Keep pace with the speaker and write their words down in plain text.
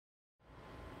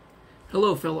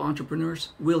Hello fellow entrepreneurs,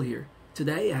 Will here.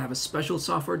 Today I have a special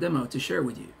software demo to share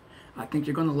with you. I think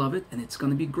you're going to love it and it's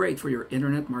going to be great for your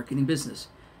internet marketing business.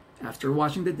 After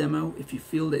watching the demo, if you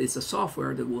feel that it's a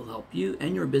software that will help you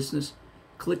and your business,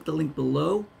 click the link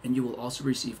below and you will also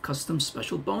receive custom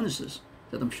special bonuses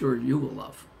that I'm sure you will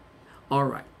love.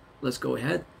 Alright, let's go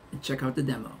ahead and check out the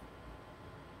demo.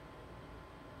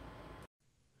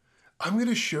 I'm going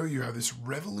to show you how this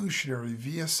revolutionary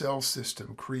VSL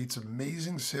system creates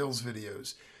amazing sales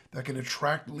videos that can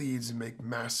attract leads and make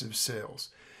massive sales.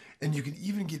 And you can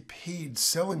even get paid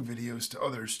selling videos to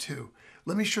others too.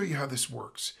 Let me show you how this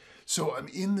works. So I'm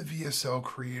in the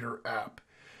VSLCreator app.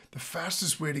 The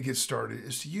fastest way to get started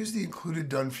is to use the included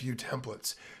done for you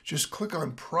templates. Just click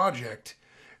on project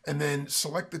and then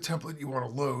select the template you want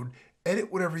to load,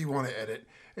 edit whatever you want to edit,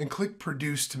 and click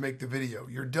produce to make the video.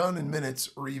 You're done in minutes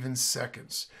or even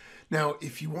seconds. Now,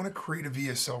 if you want to create a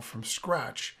VSL from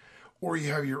scratch or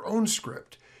you have your own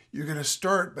script, you're going to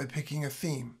start by picking a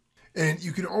theme. And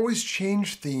you can always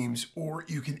change themes or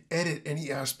you can edit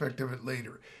any aspect of it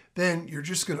later. Then you're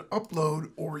just going to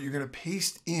upload or you're going to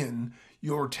paste in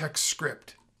your text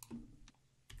script.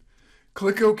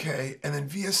 Click OK, and then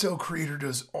VSLCreator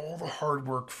does all the hard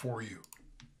work for you.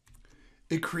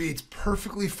 It creates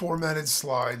perfectly formatted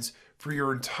slides for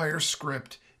your entire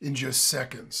script in just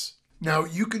seconds. Now,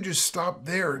 you can just stop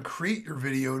there and create your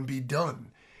video and be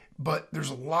done, but there's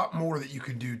a lot more that you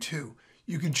can do too.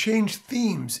 You can change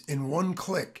themes in one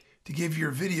click to give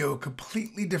your video a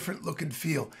completely different look and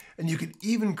feel, and you can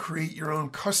even create your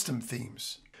own custom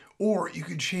themes. Or you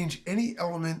can change any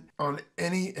element on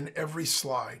any and every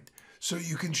slide, so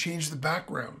you can change the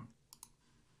background.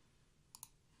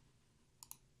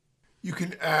 You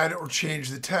can add or change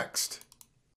the text.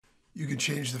 You can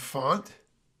change the font.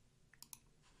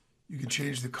 You can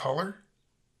change the color.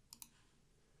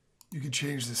 You can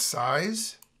change the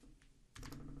size.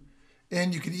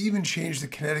 And you can even change the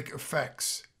kinetic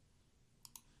effects.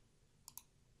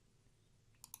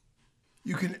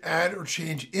 You can add or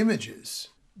change images,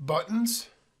 buttons,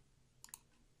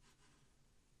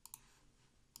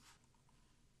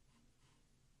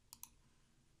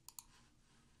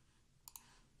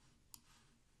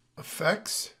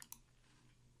 effects,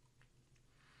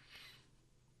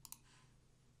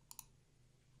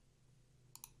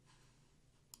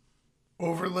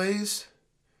 overlays,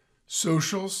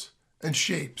 socials, and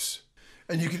shapes.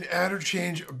 And you can add or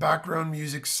change a background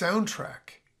music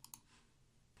soundtrack.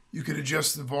 You can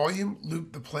adjust the volume,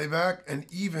 loop the playback, and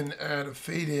even add a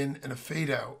fade in and a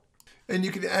fade out. And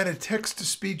you can add a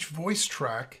text-to-speech voice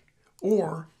track,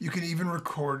 or you can even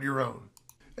record your own.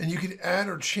 And you can add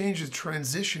or change the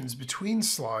transitions between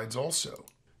slides also.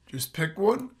 Just pick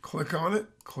one, click on it,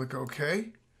 click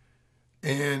OK,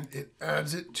 and it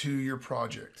adds it to your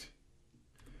project.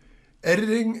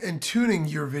 Editing and tuning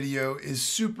your video is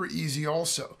super easy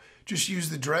also. Just use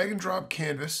the drag and drop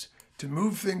canvas to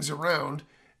move things around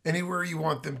anywhere you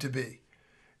want them to be.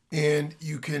 And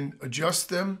you can adjust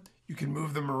them, you can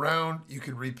move them around, you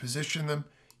can reposition them,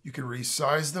 you can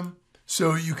resize them.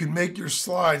 So you can make your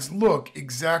slides look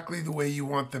exactly the way you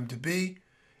want them to be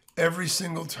every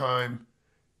single time,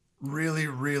 really,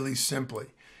 really simply.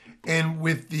 And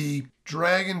with the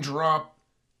drag and drop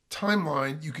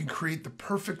timeline, you can create the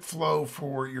perfect flow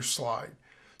for your slide.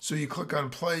 So you click on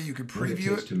play, you can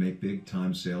preview it. To make big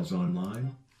time sales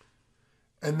online.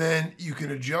 And then you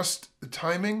can adjust the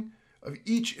timing of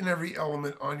each and every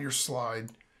element on your slide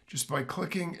just by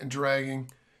clicking and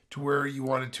dragging to where you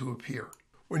want it to appear.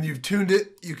 When you've tuned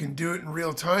it, you can do it in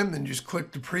real time, then just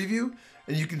click to preview,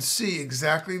 and you can see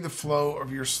exactly the flow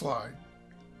of your slide.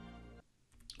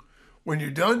 When you're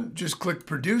done, just click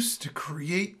produce to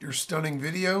create your stunning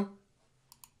video,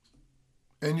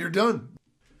 and you're done.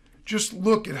 Just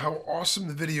look at how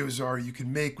awesome the videos are you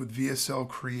can make with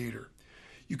VSLCreator.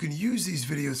 You can use these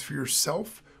videos for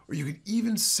yourself, or you can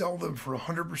even sell them for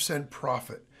 100%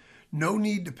 profit. No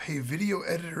need to pay video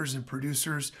editors and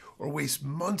producers or waste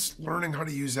months learning how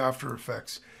to use After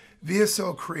Effects.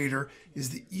 VSLCreator is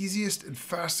the easiest and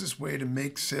fastest way to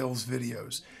make sales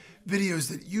videos. Videos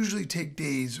that usually take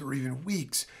days or even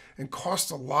weeks and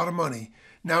cost a lot of money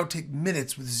now take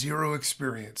minutes with zero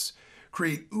experience.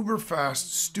 Create uber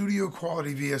fast studio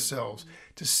quality VSLs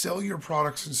to sell your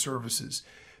products and services.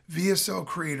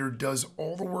 VSLCreator does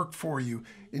all the work for you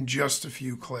in just a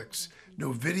few clicks.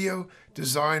 No video,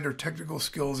 design, or technical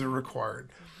skills are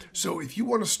required. So if you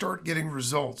want to start getting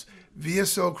results,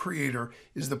 VSLCreator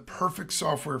is the perfect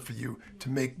software for you to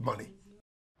make money.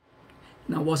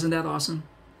 Now, wasn't that awesome?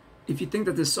 If you think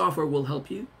that this software will help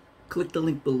you, click the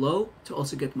link below to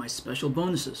also get my special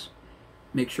bonuses.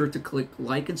 Make sure to click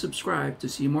like and subscribe to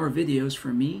see more videos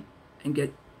from me and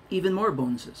get even more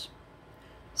bonuses.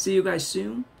 See you guys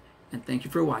soon, and thank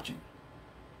you for watching.